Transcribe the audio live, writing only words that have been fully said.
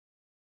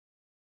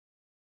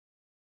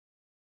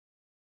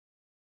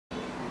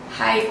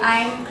Hi,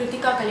 I'm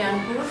Kritika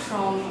Kalyanpur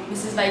from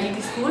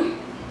Mrs.YGP school,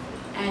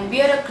 and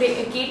we are a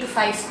K to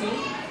 5 school,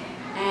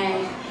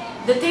 and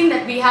the thing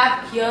that we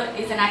have here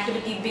is an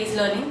activity based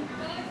learning,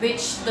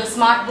 which the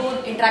smart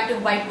board, interactive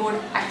whiteboard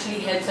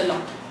actually helps a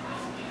lot.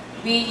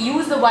 We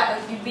use the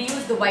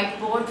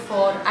whiteboard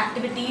for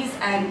activities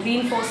and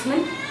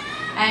reinforcement,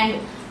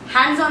 and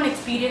hands-on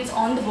experience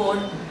on the board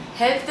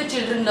helps the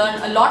children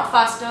learn a lot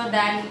faster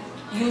than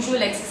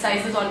usual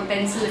exercises on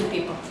pencil and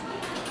paper.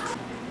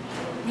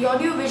 The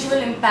audio-visual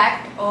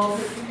impact of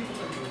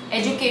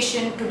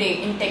education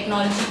today, in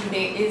technology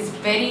today, is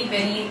very,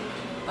 very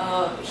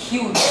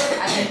huge.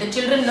 I mean, the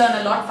children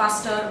learn a lot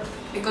faster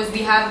because we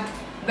have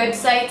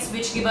websites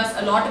which give us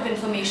a lot of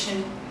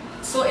information.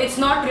 So it's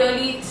not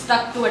really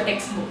stuck to a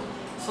textbook.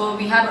 So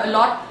we have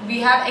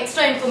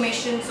extra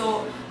information,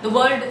 so the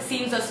world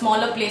seems a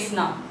smaller place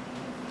now.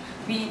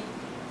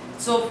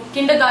 So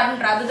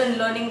kindergarten, rather than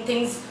learning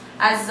things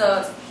as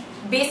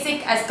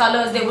basic as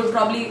colors, they would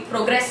probably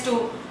progress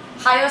to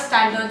higher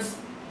standards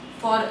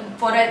for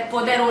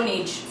their own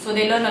age. So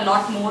they learn a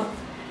lot more,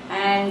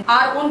 and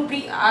our own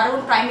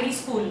primary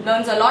school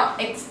learns a lot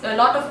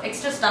of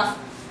extra stuff.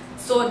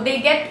 So they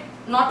get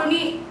not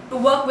only to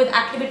work with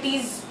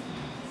activities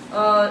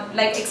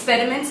like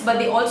experiments, but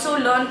they also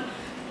learn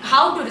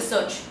how to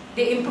research.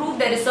 They improve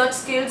their research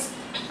skills,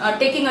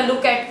 taking a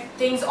look at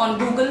things on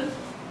Google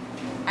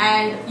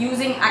and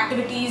using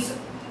activities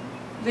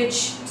which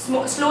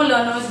slow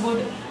learners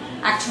would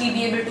actually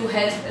be able to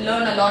help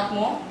learn a lot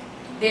more.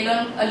 They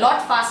learn a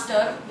lot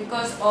faster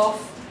because of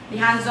the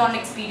hands-on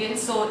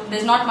experience, so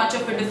there's not much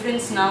of a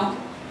difference now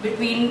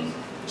between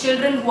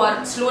children who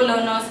are slow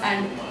learners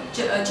and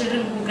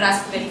children who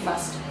grasp very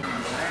fast.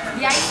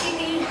 The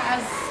ICT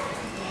has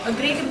a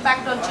great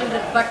impact on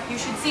children, but you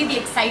should see the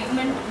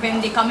excitement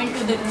when they come into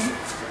the room,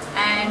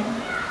 and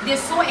they're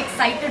so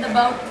excited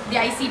about the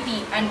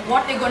ICT and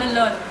what they're going to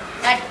learn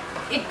that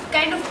it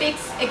kind of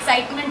takes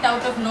excitement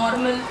out of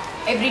normal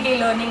everyday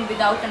learning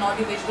without an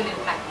audiovisual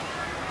impact.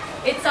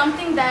 It's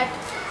something that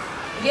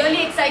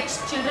really excites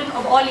children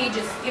of all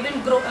ages, even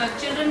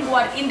children who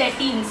are in their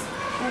teens,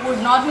 who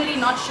would normally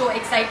not show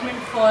excitement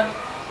for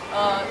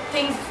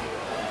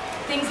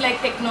things like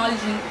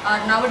technology.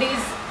 Nowadays,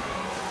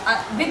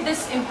 with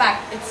this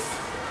impact, it's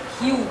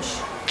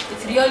huge.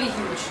 It's really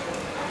huge,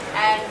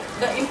 and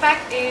the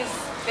impact is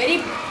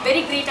very,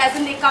 very great. As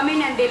in, they come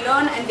in and they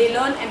learn and they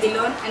learn and they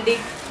learn, and they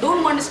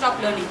don't want to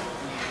stop learning.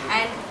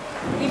 And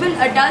even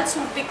adults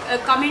who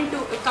come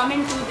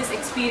into this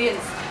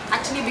experience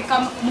actually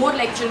become more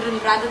like children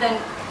rather than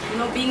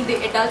being the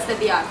adults that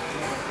they are.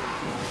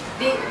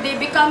 They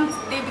become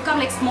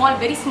like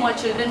very small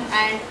children,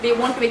 and they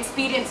want to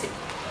experience it.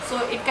 So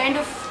it kind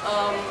of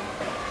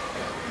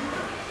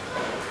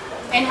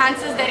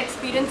enhances their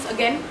experience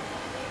again.